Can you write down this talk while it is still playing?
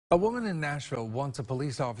A woman in Nashville wants a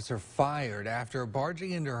police officer fired after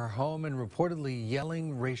barging into her home and reportedly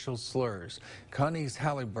yelling racial slurs. Connie's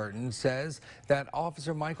Halliburton says that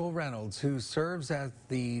Officer Michael Reynolds, who serves at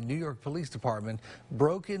the New York Police Department,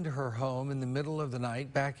 broke into her home in the middle of the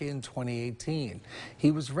night back in 2018.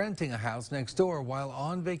 He was renting a house next door while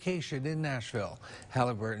on vacation in Nashville.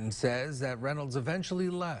 Halliburton says that Reynolds eventually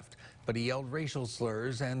left, but he yelled racial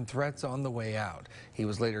slurs and threats on the way out. He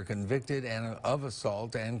was later convicted of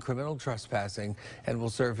assault and criminal trespassing and will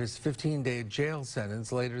serve his 15-day jail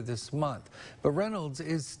sentence later this month. But Reynolds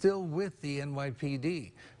is still with the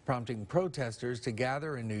NYPD, prompting protesters to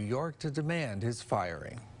gather in New York to demand his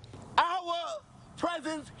firing. Our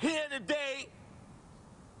presence here today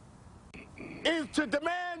is to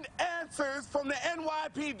demand answers from the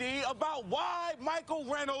NYPD about why Michael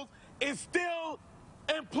Reynolds is still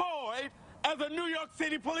employed as a New York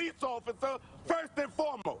City police officer, first and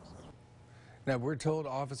foremost. Now, we're told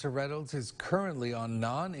Officer Reynolds is currently on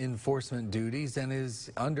non-enforcement duties and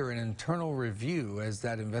is under an internal review as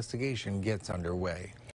that investigation gets underway.